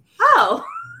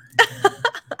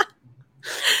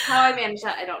 How I managed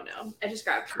that, I don't know. I just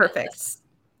grabbed perfect.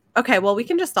 Okay, well, we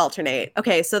can just alternate.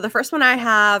 Okay, so the first one I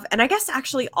have, and I guess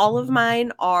actually all of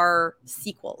mine are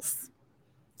sequels.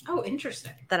 Oh,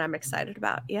 interesting. That I'm excited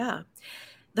about. Yeah.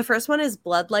 The first one is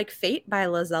Blood Like Fate by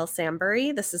Lizelle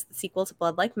Sambury. This is the sequel to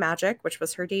Blood Like Magic, which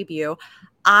was her debut.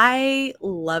 I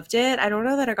loved it. I don't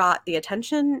know that it got the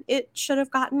attention it should have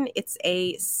gotten. It's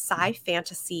a sci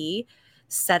fantasy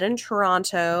set in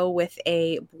Toronto with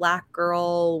a black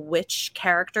girl witch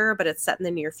character, but it's set in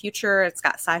the near future. It's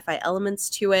got sci-fi elements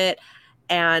to it,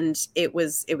 and it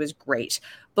was great.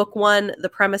 Book 1, the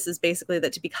premise is basically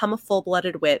that to become a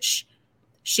full-blooded witch,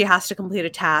 she has to complete a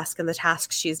task, and the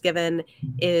task she's given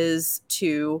is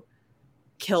to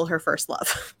kill her first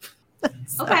love.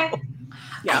 So, okay.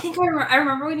 Yeah. I think I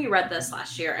remember when you read this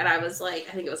last year, and I was like,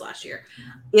 I think it was last year.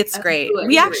 It's great.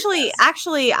 We actually,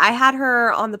 I had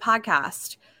her on the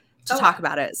podcast to talk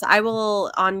about it. So I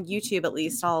will, on YouTube at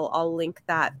least, I'll link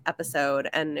that episode.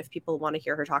 And if people want to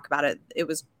hear her talk about it, it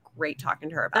was great talking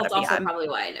to her about it. That's also probably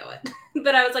why I know it.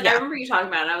 But I was like, I remember you talking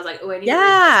about it, and I was like, oh, I need to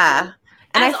read this.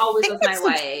 And as always with my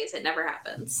YAs, it never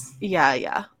happens.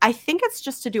 Yeah. I think it's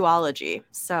just a duology.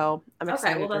 So I'm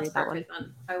excited to read that one.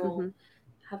 Fun. I will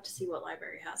have to see what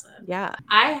library has it. Yeah.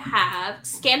 I have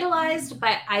Scandalized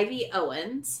by Ivy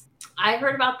Owens. I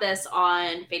heard about this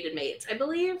on Fated Mates, I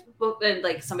believe. And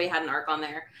like somebody had an arc on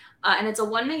there. And it's a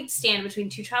one-night stand between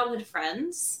 2 childhood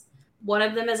friends. One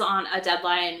of them is on a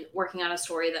deadline working on a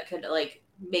story that could like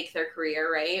make their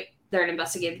career, right? They're an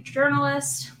investigative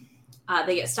journalist.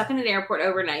 They get stuck in an airport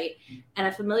overnight, and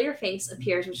a familiar face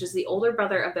appears, which is the older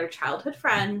brother of their childhood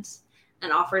friend,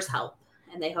 and offers help.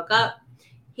 And they hook up.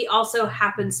 He also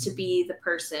happens to be the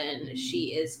person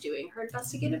she is doing her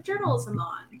investigative journalism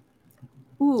on.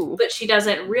 Ooh. But she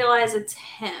doesn't realize it's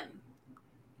him.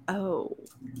 Oh.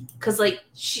 Because, like,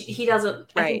 he doesn't,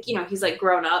 I think, he's, like,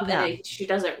 grown up, and she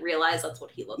doesn't realize that's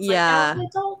what he looks like as an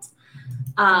adult.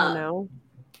 I know.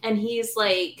 And he's,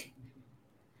 like,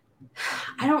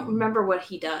 I don't remember what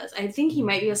he does. I think he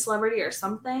might be a celebrity or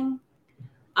something.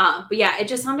 But yeah, it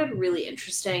just sounded really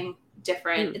interesting,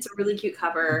 different. It's a really cute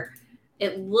cover.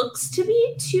 It looks to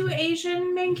be 2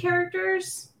 Asian main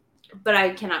characters, but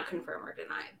I cannot confirm or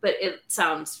deny. But it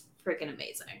sounds freaking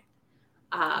amazing.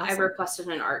 Awesome. I requested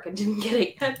an arc and didn't get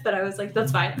it yet, but I was like,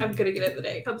 that's fine. I'm going to get it the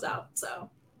day it comes out. So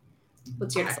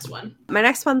what's your next one? My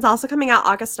next one's also coming out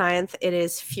August 9th. It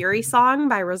is Fury Song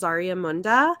by Rosaria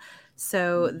Munda.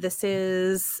 So this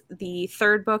is the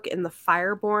 3rd book in the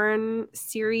Fireborn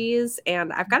series.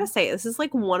 And I've got to say, this is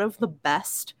like one of the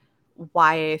best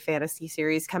YA fantasy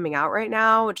series coming out right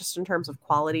now, just in terms of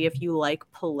quality. If you like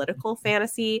political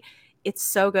fantasy, it's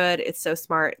so good. It's so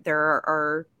smart. There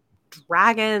are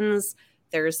dragons.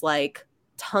 There's like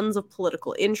tons of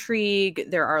political intrigue.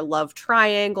 There are love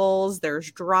triangles.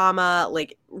 There's drama,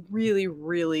 like really,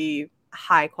 really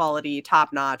high quality,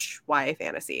 top notch YA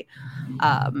fantasy.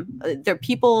 There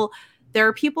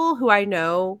are people who I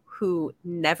know who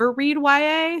never read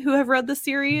YA who have read the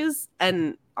series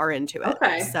and are into it.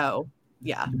 Okay. So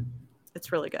yeah,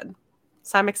 it's really good.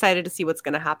 So I'm excited to see what's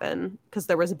going to happen because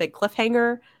there was a big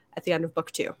cliffhanger at the end of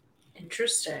book 2.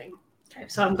 Interesting. Okay,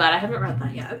 so I'm glad I haven't read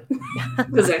that yet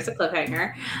because there's a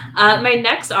cliffhanger. My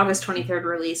next August 23rd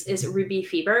release is Ruby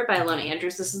Fever by Ilona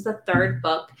Andrews. This is the 3rd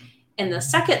book in the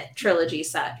 2nd trilogy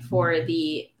set for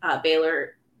the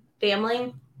Baylor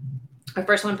family. The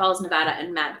first one follows Nevada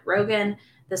and Mad Rogan.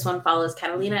 This one follows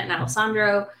Catalina and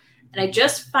Alessandro. And I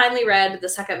just finally read the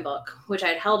 2nd book, which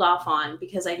I'd held off on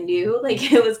because I knew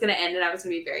like it was going to end and I was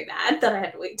going to be very mad that I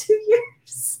had to wait 2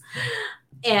 years.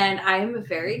 And I'm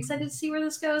very excited to see where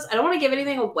this goes. I don't want to give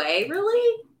anything away,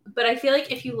 really, but I feel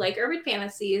like if you like urban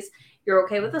fantasies, you're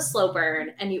okay with a slow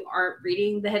burn, and you aren't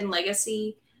reading the Hidden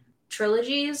Legacy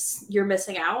trilogies, you're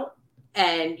missing out,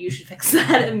 and you should fix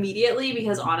that immediately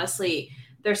because honestly,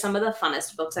 they're some of the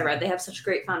funnest books I read. They have such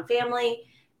great fun family,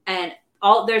 and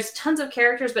there's tons of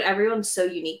characters, but everyone's so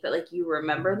unique that like you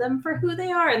remember them for who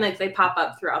they are, and like they pop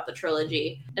up throughout the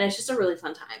trilogy, and it's just a really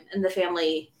fun time. And the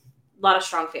family, a lot of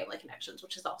strong family connections,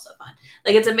 which is also fun.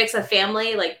 Like it's a mix of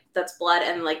family, like that's blood,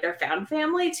 and like their found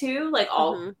family too, like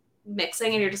all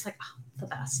mixing, and you're just like, oh, the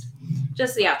best,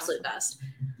 just the absolute best.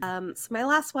 So my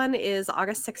last one is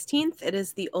August 16th. It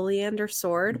is The Oleander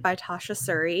Sword by Tasha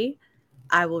Suri.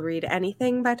 I will read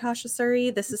anything by Tasha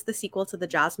Suri. This is the sequel to The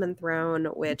Jasmine Throne,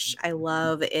 which I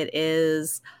love. It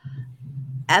is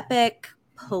epic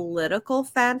political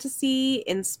fantasy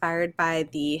inspired by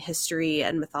the history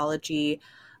and mythology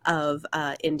of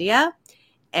India.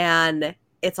 And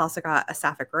it's also got a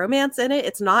sapphic romance in it.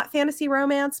 It's not fantasy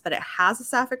romance, but it has a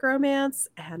sapphic romance.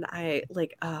 And I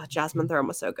like, Jasmine Throne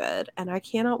was so good. And I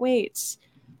cannot wait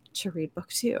to read book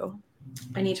 2.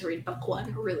 I need to read book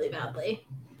 1 really badly.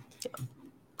 Yeah.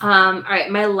 All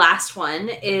right, my last one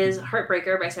is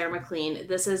Heartbreaker by Sarah MacLean.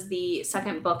 This is the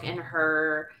second book in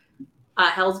her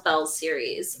Hell's Bells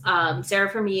series. Sarah,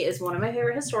 for me, is one of my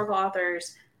favorite historical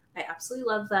authors. I absolutely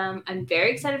love them. I'm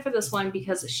very excited for this one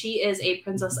because she is a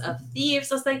princess of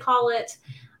thieves, as they call it.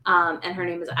 And her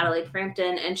name is Adelaide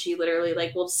Frampton, and she literally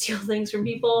like will steal things from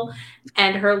people.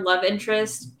 And her love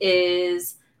interest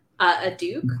is a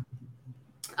duke,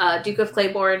 Duke of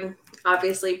Claiborne,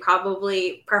 obviously,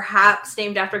 probably, perhaps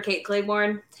named after Kate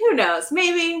Claiborne. Who knows?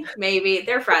 Maybe.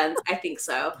 They're friends. I think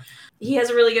so. He has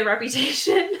a really good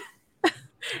reputation.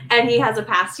 And he has a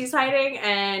past he's hiding,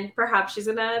 and perhaps she's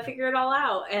gonna figure it all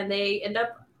out. And they end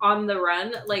up on the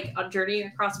run, like journeying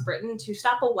across Britain to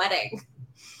stop a wedding.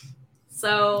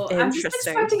 So I'm just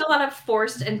expecting a lot of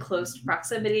forced and close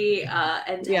proximity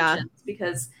and tensions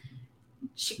because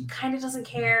she kind of doesn't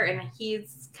care, and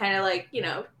he's kind of like, you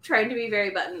know, trying to be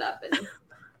very buttoned up and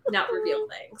not reveal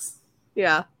things.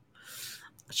 Yeah,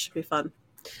 it should be fun.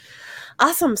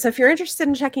 Awesome. So if you're interested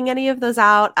in checking any of those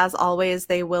out, as always,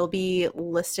 they will be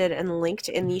listed and linked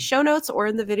in the show notes or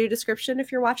in the video description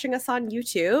if you're watching us on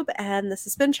YouTube. And this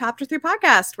has been Chapter 3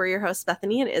 Podcast. We're your hosts,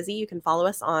 Bethany and Izzy. You can follow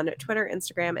us on Twitter,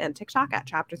 Instagram, and TikTok at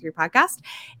Chapter 3 Podcast.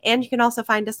 And you can also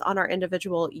find us on our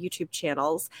individual YouTube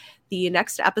channels. The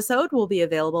next episode will be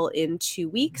available in 2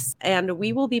 weeks, and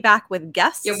we will be back with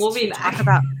guests. Yeah, we'll be back. Talk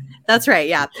about... That's right.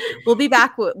 Yeah. We'll be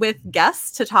back with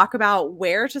guests to talk about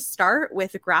where to start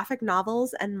with graphic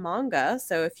novels and manga.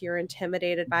 So if you're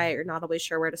intimidated by it, you're not always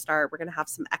sure where to start, we're going to have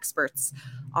some experts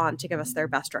on to give us their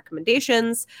best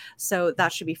recommendations. So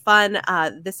that should be fun.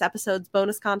 This episode's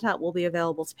bonus content will be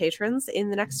available to patrons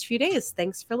in the next few days.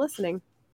 Thanks for listening.